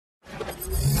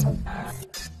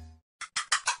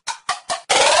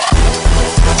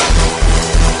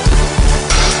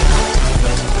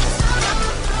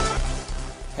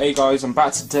Hey guys, I'm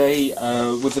back today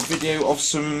with a video of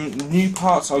some new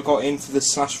parts I got in for the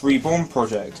Slash Reborn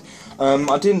project.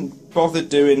 I didn't bother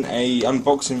doing a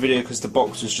unboxing video because the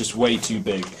box was just way too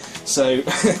big. So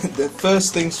the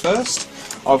first things first,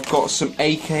 I've got some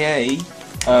AKA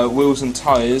wheels and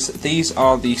tyres. These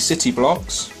are the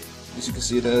Cityblocks. As you can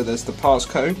see there's the parts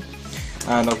code,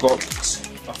 and I've got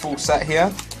a full set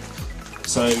here.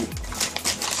 So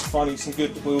finding some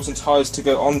good wheels and tyres to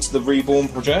go onto the Reborn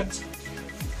project.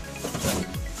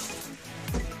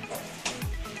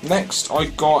 Next, I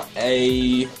got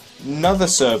another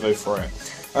servo for it.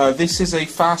 This is a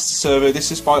fast servo. This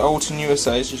is by Alturn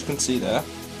USA, as you can see there.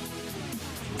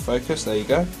 Focus, there you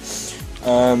go.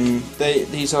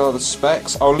 These are the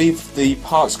specs. I'll leave the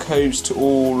parts codes to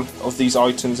all of these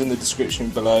items in the description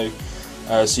below,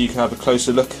 so you can have a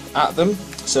closer look at them.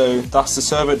 So that's the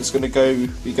servo that's going to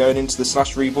be going into the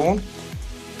Slash Reborn.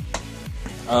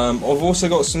 I've also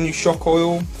got some new shock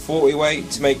oil, 40 weight,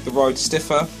 to make the ride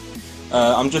stiffer.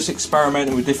 I'm just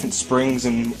experimenting with different springs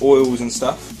and oils and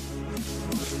stuff.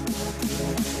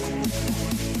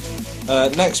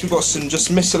 Next we've got some just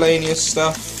miscellaneous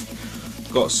stuff.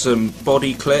 Got some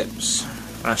body clips.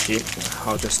 Actually,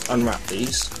 I'll just unwrap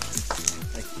these,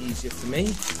 make it easier for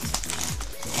me.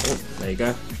 Oh, there you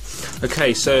go.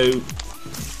 Okay, so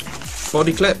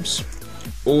body clips.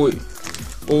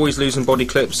 Always losing body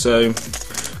clips, so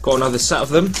got another set of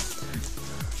them.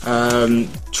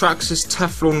 Traxxas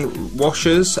Teflon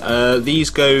washers. These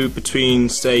go between,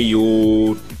 say,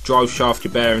 your drive shaft,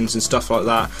 your bearings and stuff like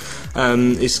that.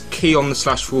 It's key on the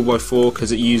Slash 4x4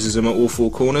 because it uses them at all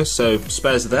four corners, so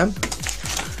spares of them.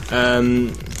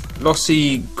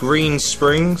 Losi green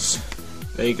springs.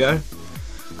 There you go.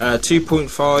 2.5,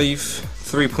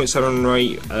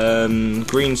 3.7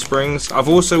 green springs. I've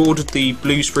also ordered the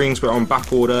blue springs, but on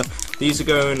back order. These are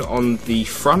going on the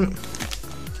front.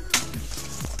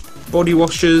 Body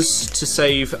washers to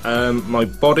save my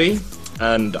body,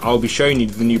 and I'll be showing you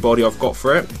the new body I've got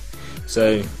for it.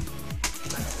 So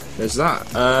there's that.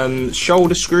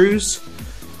 Shoulder screws.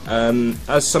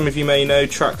 As some of you may know,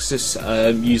 Traxxas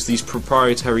use these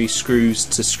proprietary screws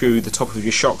to screw the top of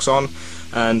your shocks on,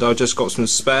 and I just got some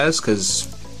spares because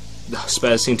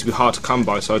spares seem to be hard to come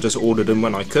by, so I just ordered them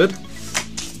when I could.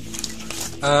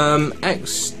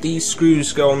 These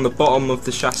screws go on the bottom of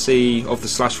the chassis of the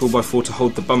Slash 4x4 to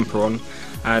hold the bumper on,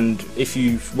 and if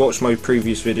you've watched my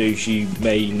previous videos you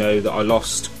may know that I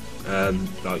lost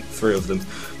like 3 of them.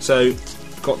 So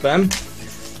got them,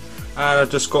 and I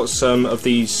just got some of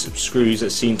these screws that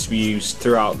seem to be used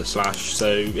throughout the Slash, so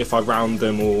if I round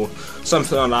them or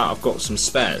something like that, I've got some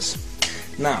spares.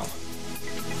 Now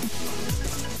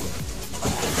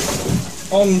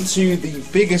on to the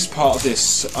biggest part of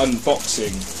this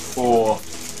unboxing or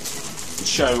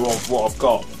show of what I've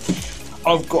got.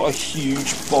 I've got a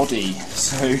huge body.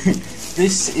 So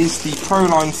this is the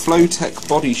Proline Flo-Tek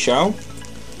Bodyshell.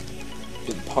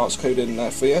 Get the parts code in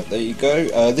there for you. There you go.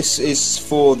 This is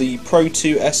for the Pro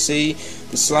 2 SC,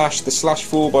 the Slash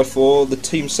 4x4, the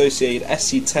Team Associated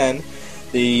SC10,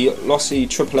 the Losi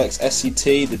XXX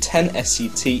SCT, the 10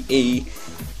 SCTE,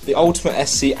 the Ultimate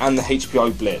SC, and the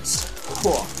HPI Blitz.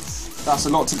 That's a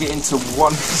lot to get into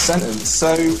one sentence.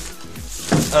 So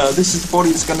this is the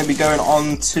body that's going to be going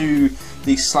on to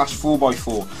the Slash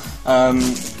 4x4.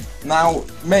 Now,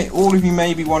 all of you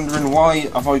may be wondering, why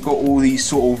have I got all these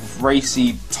sort of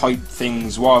racy type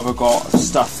things? Why have I got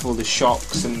stuff for the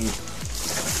shocks and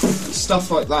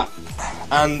stuff like that?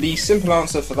 And the simple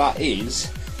answer for that is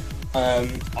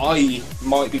I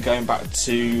might be going back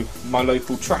to my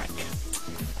local track,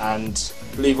 and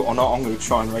believe it or not, I'm going to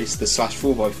try and race the Slash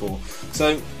 4x4.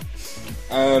 So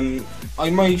I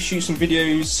may shoot some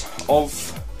videos of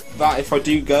that if I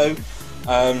do go.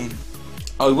 I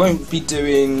won't be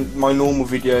doing my normal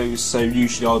videos, so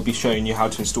usually I'll be showing you how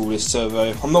to install this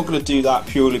servo. I'm not going to do that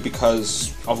purely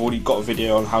because I've already got a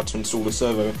video on how to install the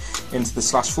servo into the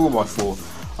Slash 4x4.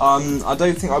 I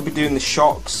don't think I'll be doing the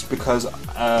shocks because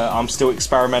I'm still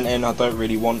experimenting. I don't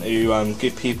really want to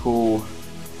give people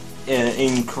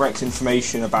incorrect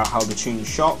information about how to tune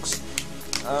shocks.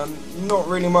 Not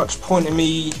really much point in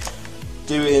me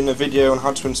doing a video on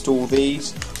how to install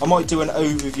these. I might do an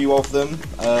overview of them,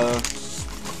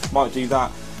 might do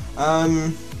that,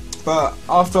 but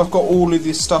after I've got all of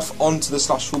this stuff onto the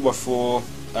Slash 4x4,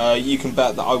 you can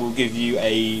bet that I will give you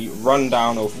a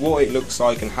rundown of what it looks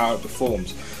like and how it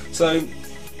performs. So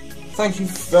thank you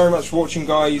very much for watching,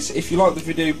 guys. If you like the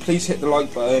video, please hit the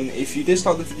like button. If you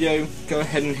dislike the video, go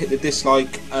ahead and hit the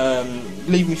dislike.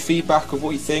 Leave me feedback of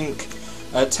what you think.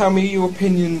 Tell me your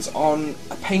opinions on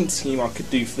a paint scheme I could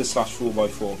do for the Slash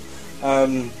 4x4.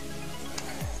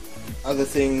 other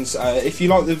things. If you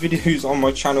like the videos on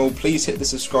my channel, please hit the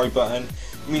subscribe button.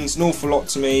 It means an awful lot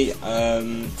to me.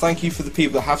 Thank you for the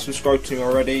people that have subscribed to me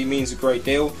already, it means a great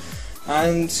deal.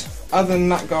 And other than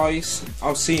that, guys,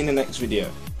 I'll see you in the next video.